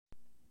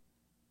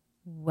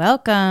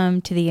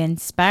Welcome to the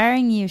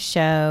Inspiring You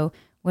Show,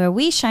 where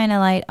we shine a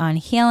light on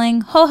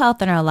healing, whole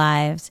health in our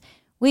lives.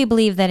 We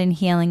believe that in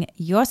healing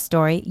your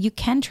story, you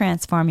can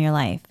transform your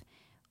life.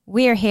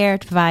 We are here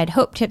to provide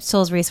hope, tips,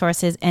 tools,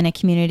 resources, and a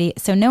community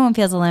so no one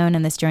feels alone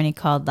in this journey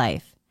called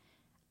life.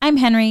 I'm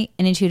Henry,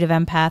 an intuitive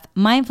empath,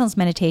 mindfulness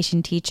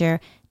meditation teacher,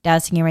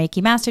 dowsing and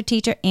Reiki master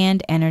teacher,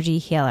 and energy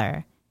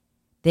healer.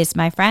 This,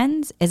 my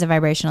friends, is a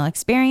vibrational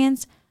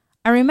experience,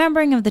 a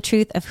remembering of the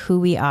truth of who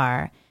we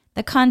are.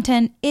 The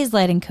content is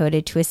light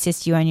encoded to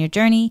assist you on your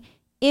journey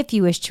if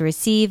you wish to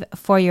receive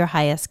for your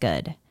highest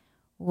good.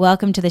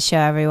 Welcome to the show,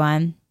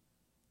 everyone.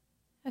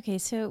 Okay,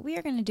 so we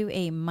are going to do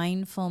a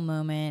mindful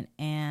moment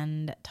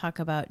and talk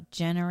about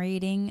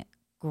generating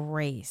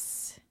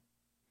grace.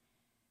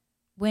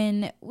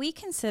 When we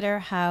consider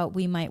how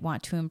we might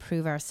want to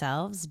improve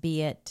ourselves,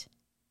 be it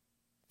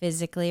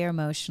physically or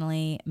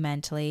emotionally,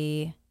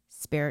 mentally,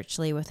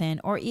 spiritually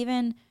within, or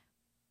even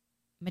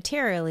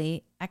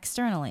materially,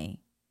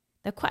 externally,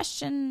 the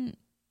question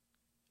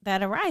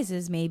that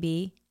arises may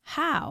be,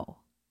 how?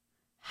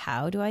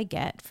 How do I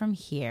get from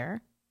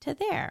here to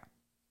there?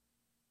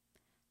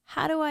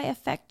 How do I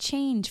affect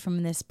change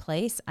from this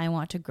place I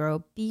want to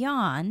grow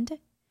beyond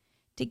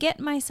to get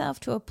myself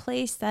to a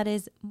place that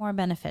is more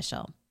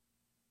beneficial?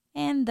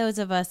 And those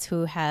of us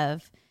who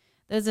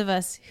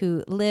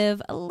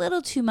live a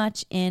little too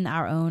much in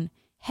our own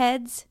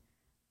heads,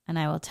 and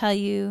I will tell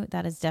you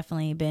that has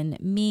definitely been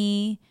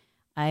me.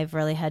 I've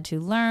really had to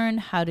learn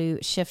how to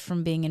shift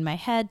from being in my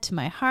head to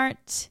my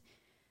heart.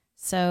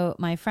 So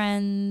my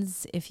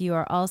friends, if you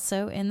are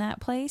also in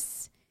that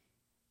place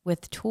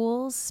with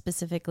tools,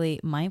 specifically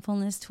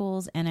mindfulness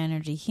tools and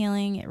energy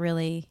healing, it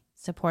really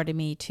supported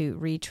me to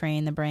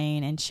retrain the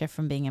brain and shift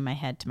from being in my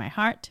head to my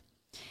heart.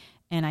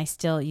 And I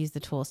still use the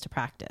tools to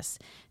practice.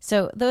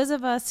 So those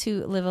of us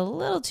who live a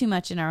little too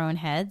much in our own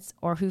heads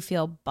or who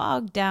feel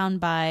bogged down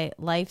by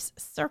life's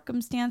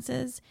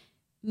circumstances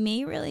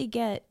may really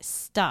get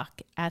stuck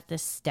at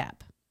this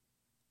step,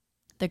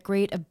 the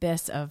great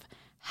abyss of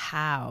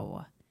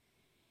how.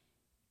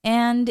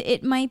 And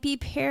it might be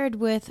paired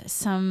with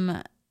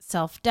some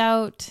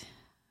self-doubt,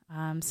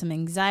 some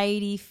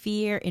anxiety,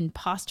 fear,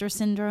 imposter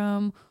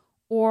syndrome,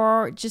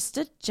 or just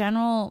a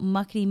general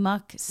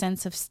muckety-muck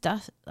sense of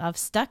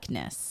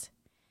stuckness.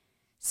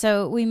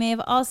 So we may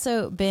have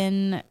also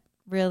been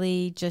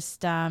really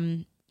just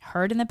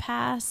hurt in the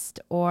past,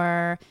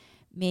 or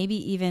maybe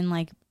even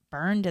like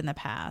burned in the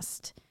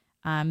past,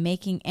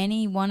 making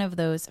any one of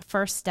those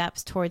first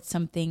steps towards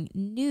something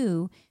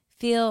new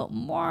feel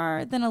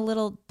more than a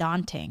little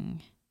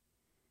daunting.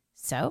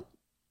 So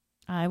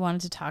I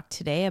wanted to talk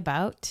today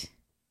about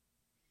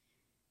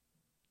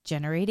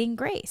generating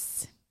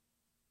grace.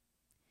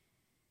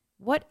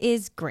 What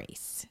is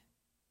grace?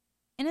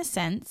 In a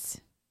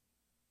sense,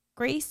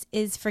 grace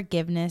is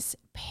forgiveness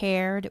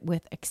paired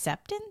with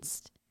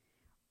acceptance,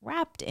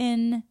 wrapped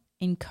in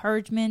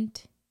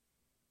encouragement,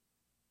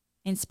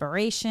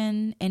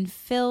 inspiration, and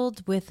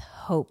filled with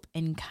hope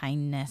and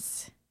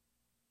kindness.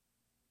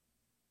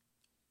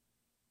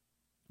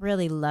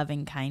 Really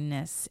loving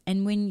kindness.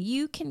 And when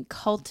you can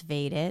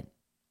cultivate it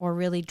or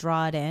really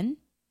draw it in,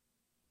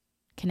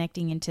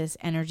 connecting into this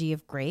energy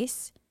of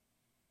grace,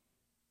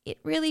 it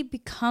really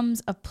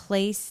becomes a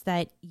place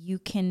that you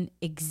can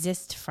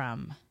exist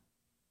from.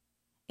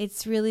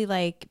 It's really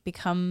like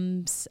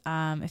becomes,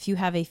 if you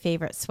have a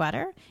favorite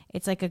sweater,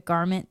 it's like a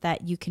garment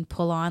that you can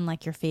pull on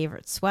like your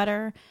favorite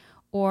sweater.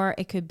 Or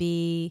it could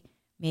be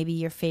maybe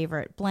your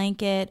favorite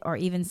blanket, or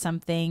even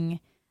something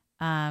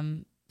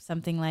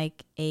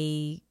like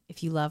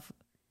if you love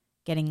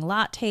getting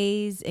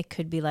lattes, it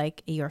could be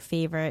like your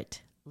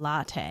favorite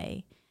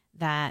latte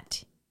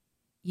that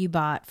you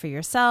bought for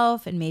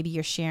yourself, and maybe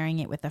you're sharing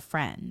it with a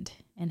friend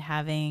and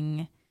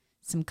having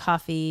some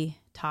coffee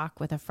talk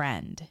with a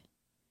friend.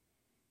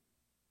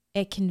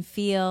 It can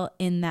feel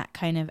in that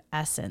kind of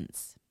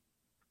essence.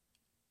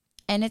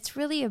 And it's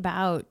really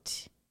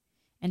about,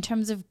 in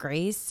terms of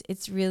grace,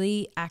 it's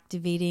really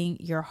activating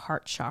your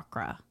heart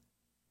chakra.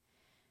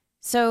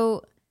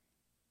 So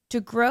to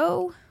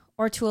grow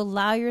or to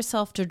allow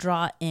yourself to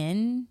draw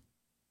in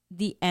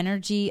the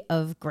energy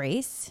of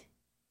grace,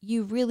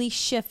 you really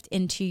shift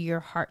into your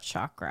heart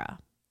chakra.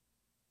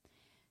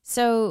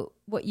 So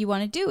what you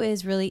want to do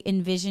is really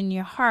envision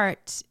your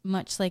heart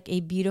much like a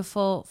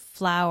beautiful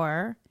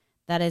flower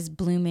that is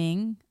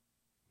blooming.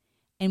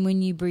 And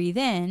when you breathe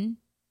in,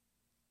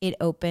 it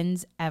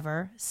opens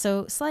ever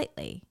so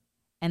slightly.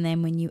 And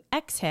then when you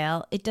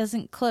exhale, it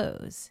doesn't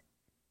close.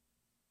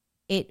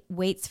 It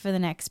waits for the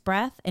next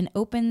breath and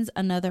opens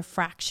another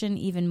fraction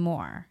even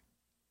more.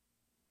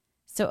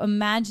 So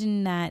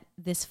imagine that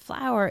this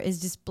flower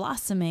is just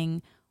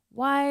blossoming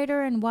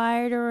wider and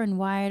wider and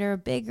wider,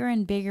 bigger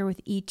and bigger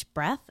with each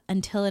breath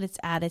until it's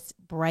at its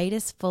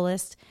brightest,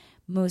 fullest,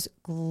 most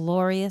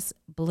glorious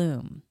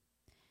bloom.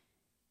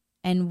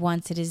 And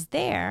once it is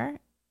there,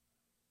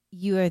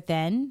 you are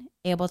then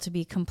able to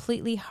be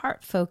completely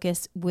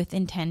heart-focused with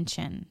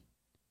intention.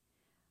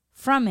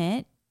 From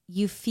it,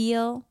 you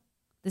feel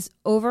this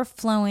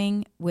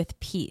overflowing with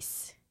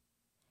peace.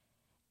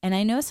 And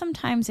I know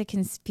sometimes it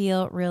can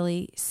feel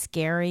really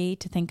scary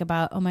to think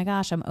about, oh my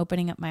gosh, I'm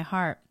opening up my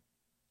heart.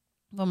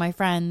 Well, my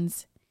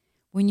friends,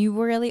 when you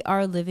really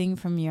are living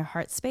from your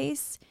heart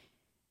space,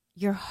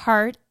 your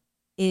heart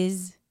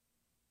is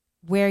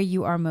where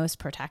you are most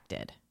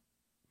protected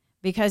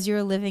because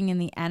you're living in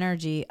the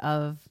energy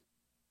of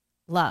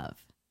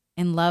love.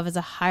 And love is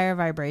a higher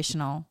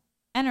vibrational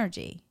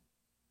energy.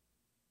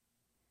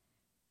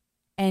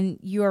 And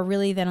you are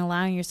really then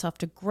allowing yourself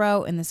to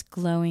grow in this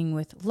glowing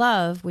with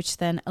love, which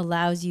then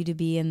allows you to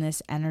be in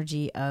this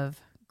energy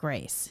of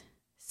grace.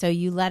 So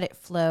you let it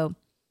flow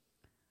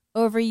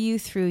over you,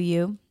 through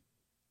you.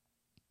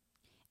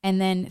 And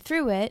then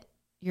through it,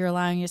 you're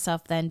allowing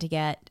yourself then to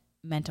get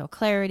mental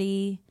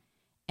clarity.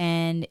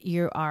 And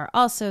you are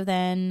also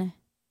then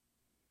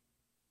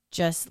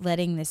just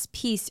letting this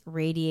peace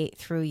radiate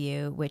through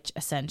you, which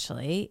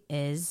essentially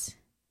is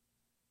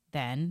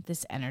then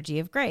this energy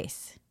of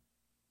grace.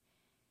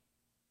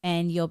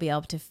 And you'll be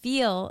able to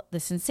feel the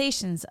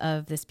sensations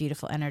of this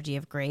beautiful energy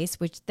of grace,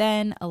 which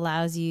then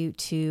allows you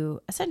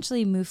to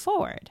essentially move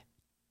forward.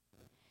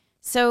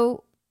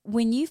 So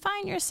when you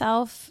find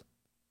yourself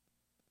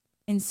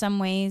in some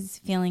ways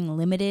feeling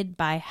limited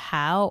by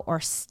how or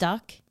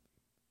stuck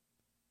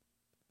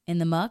in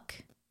the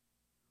muck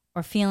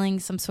or feeling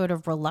some sort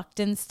of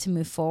reluctance to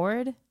move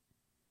forward,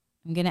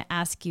 I'm going to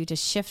ask you to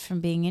shift from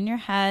being in your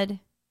head,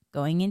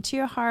 going into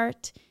your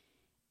heart,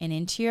 and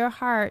into your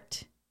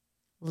heart,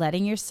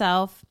 letting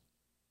yourself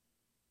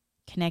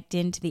connect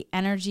into the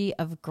energy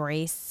of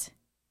grace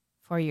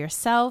for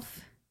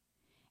yourself.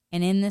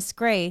 And in this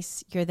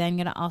grace, you're then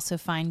going to also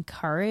find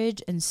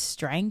courage and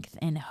strength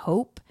and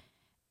hope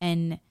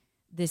and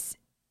this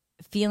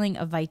feeling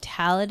of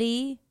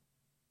vitality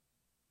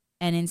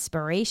and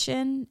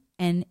inspiration.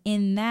 And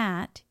in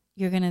that,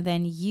 you're going to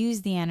then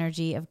use the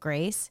energy of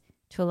grace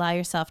to allow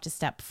yourself to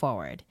step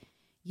forward.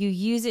 You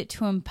use it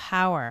to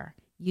empower.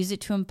 Use it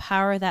to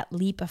empower that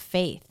leap of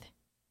faith.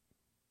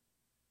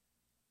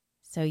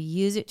 So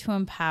use it to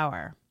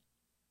empower.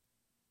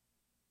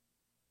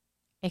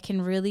 It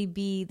can really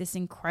be this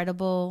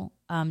incredible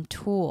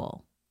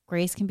tool.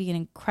 Grace can be an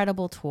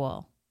incredible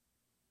tool.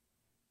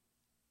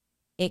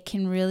 It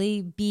can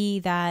really be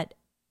that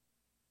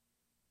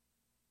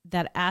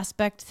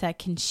aspect that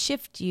can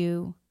shift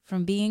you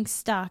from being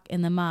stuck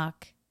in the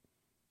muck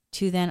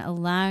to then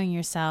allowing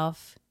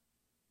yourself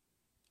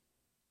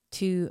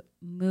to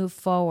move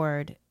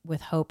forward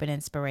with hope and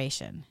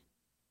inspiration.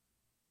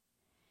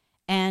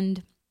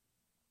 And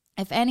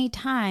if any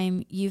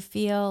time you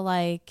feel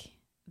like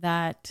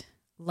that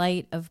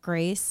light of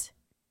grace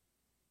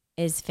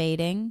is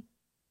fading,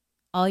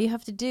 all you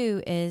have to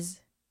do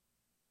is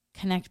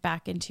connect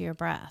back into your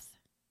breath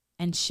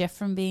and shift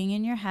from being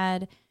in your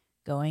head,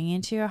 going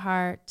into your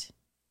heart,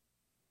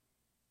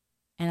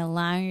 and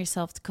allowing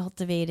yourself to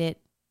cultivate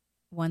it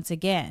once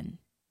again,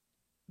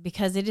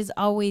 because it is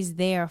always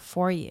there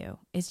for you.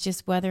 It's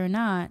just whether or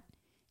not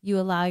you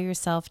allow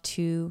yourself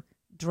to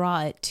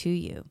draw it to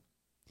you.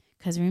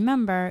 Because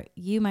remember,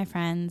 you, my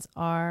friends,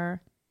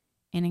 are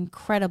an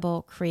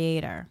incredible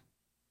creator.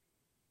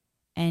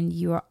 And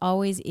you are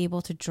always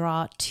able to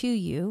draw to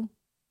you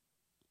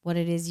what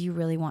it is you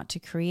really want to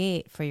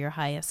create for your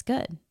highest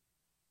good.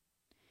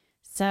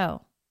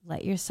 So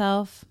let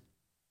yourself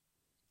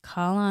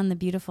call on the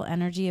beautiful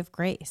energy of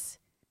grace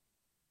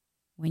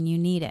when you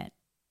need it,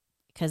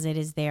 because it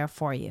is there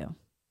for you.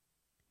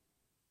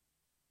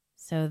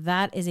 So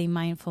that is a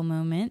mindful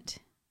moment.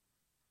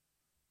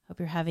 Hope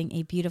you're having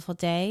a beautiful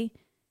day.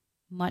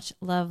 Much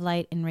love,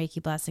 light, and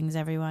Reiki blessings,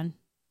 everyone.